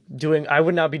be doing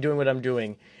what I'm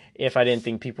doing if I didn't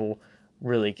think people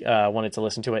really wanted to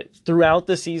listen to it throughout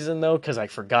the season, though, because I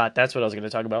forgot. That's what I was going to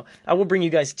talk about. I will bring you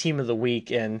guys Team of the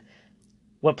Week and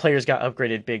what players got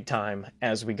upgraded big time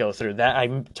as we go through that. I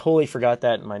totally forgot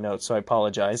that in my notes, so I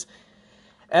apologize.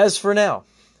 As for now,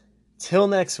 till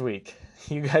next week,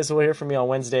 you guys will hear from me on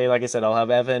Wednesday. Like I said, I'll have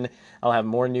Evan. I'll have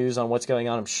more news on what's going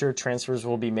on. I'm sure transfers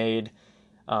will be made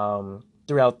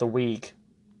throughout the week.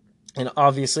 And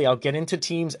obviously, I'll get into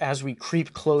teams as we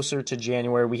creep closer to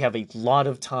January. We have a lot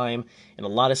of time and a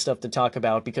lot of stuff to talk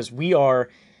about because we are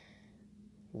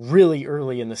really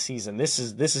early in the season. This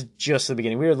is just the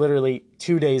beginning. We are literally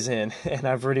 2 days in, and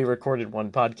I've already recorded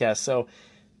one podcast. So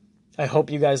I hope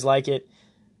you guys like it.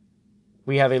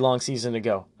 We have a long season to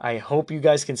go. I hope you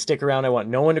guys can stick around. I want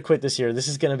no one to quit this year. This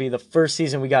is going to be the first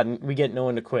season we get no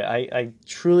one to quit. I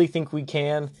truly think we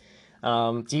can.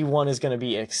 D1 is going to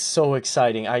be so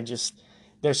exciting.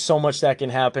 There's so much that can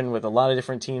happen with a lot of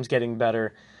different teams getting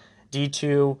better.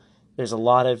 D2, there's a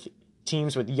lot of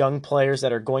teams with young players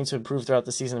that are going to improve throughout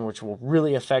the season, which will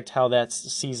really affect how that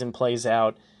season plays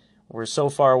out. We're so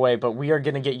far away, but we are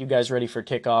going to get you guys ready for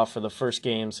kickoff for the first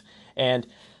games. And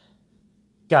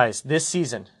guys, this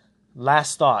season,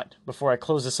 last thought before I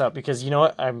close this up, because you know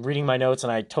what? I'm reading my notes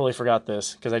and I totally forgot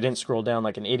this because I didn't scroll down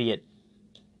like an idiot.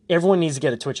 Everyone needs to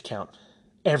get a Twitch account.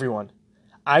 Everyone.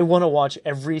 I want to watch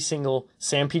every single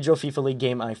San Pedro FIFA League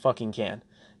game I fucking can.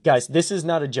 Guys, this is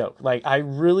not a joke. Like, I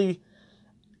really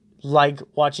like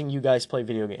watching you guys play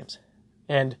video games.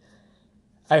 And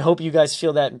I hope you guys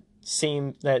feel that's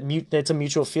a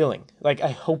mutual feeling. Like, I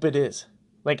hope it is.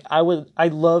 Like, I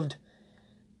loved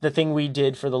the thing we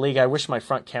did for the league. I wish my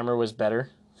front camera was better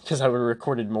because I would have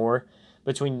recorded more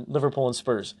between Liverpool and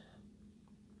Spurs.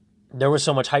 There was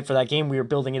so much hype for that game. We were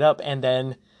building it up, and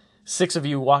then 6 of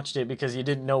you watched it because you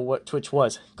didn't know what Twitch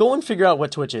was. Go and figure out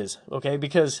what Twitch is, okay?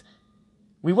 Because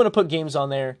we want to put games on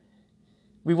there.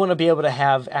 We want to be able to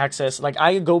have access. Like,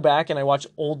 I go back and I watch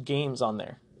old games on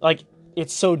there. Like,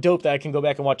 it's so dope that I can go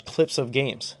back and watch clips of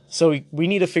games. So we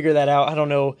need to figure that out. I don't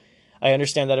know. I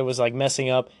understand that it was, like, messing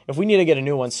up. If we need to get a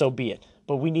new one, so be it.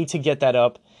 But we need to get that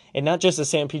up. And not just the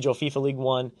San Pedro FIFA League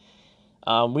one.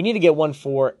 We need to get one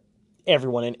for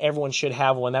everyone, and everyone should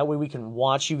have one. That way we can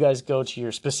watch you guys go to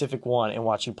your specific one and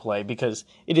watch you play, because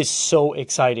it is so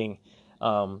exciting.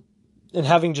 And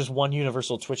having just one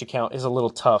universal Twitch account is a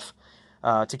little tough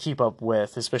to keep up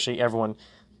with, especially everyone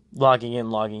logging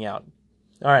in, logging out.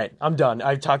 All right, I'm done.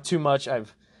 I've talked too much.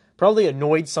 I've probably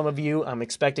annoyed some of you. I'm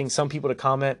expecting some people to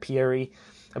comment, Pierre,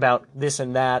 about this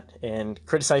and that, and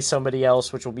criticize somebody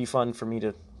else, which will be fun for me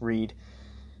to read.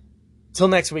 Till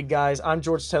next week, guys, I'm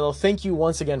George Tello. Thank you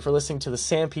once again for listening to the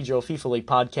San Pedro FIFA League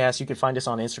podcast. You can find us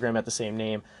on Instagram at the same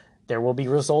name. There will be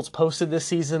results posted this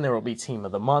season. There will be Team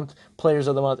of the Month, Players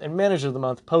of the Month, and Manager of the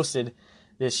Month posted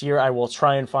this year. I will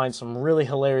try and find some really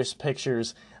hilarious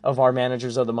pictures of our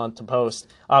Managers of the Month to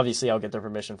post. Obviously, I'll get their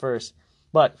permission first.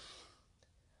 But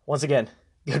once again,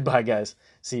 goodbye, guys.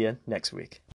 See you next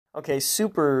week. Okay,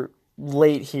 super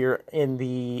late here in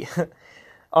the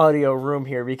audio room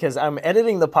here because I'm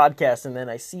editing the podcast and then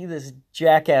I see this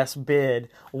jackass bid,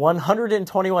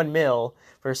 121 mil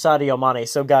for Sadio Mane.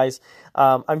 So guys,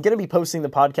 I'm going to be posting the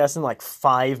podcast in like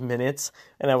 5 minutes,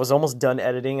 and I was almost done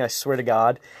editing, I swear to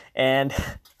God. And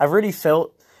I've already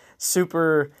felt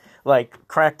super like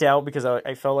cracked out because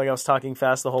I felt like I was talking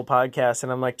fast the whole podcast,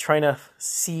 and I'm like trying to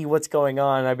see what's going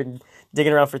on. I've been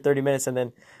digging around for 30 minutes, and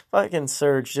then fucking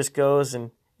Serge just goes,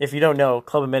 and if you don't know,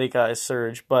 Club America is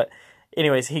Serge, but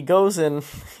anyways, he goes and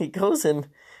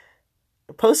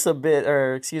posts a bid,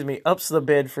 ups the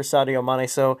bid for Sadio Mane.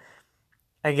 So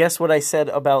I guess what I said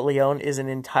about Lyon isn't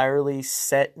entirely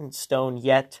set in stone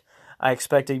yet. I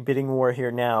expect a bidding war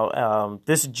here now.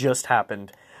 This just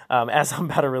happened as I'm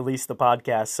about to release the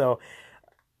podcast. So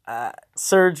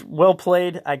Serge, well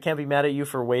played. I can't be mad at you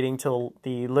for waiting till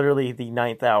literally the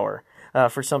 9th hour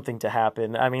for something to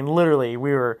happen. I mean, literally,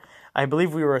 I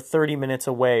believe we were 30 minutes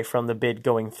away from the bid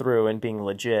going through and being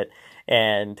legit.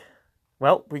 And,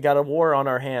 well, we got a war on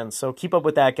our hands. So keep up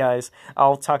with that, guys.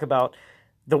 I'll talk about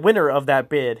the winner of that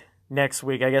bid next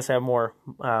week. I guess I have more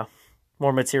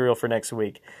material for next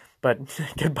week. But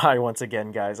goodbye once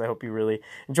again, guys. I hope you really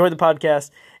enjoyed the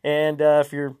podcast. And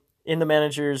if you're in the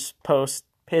manager's post,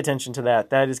 pay attention to that.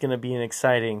 That is going to be an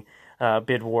exciting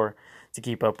bid war to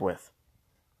keep up with.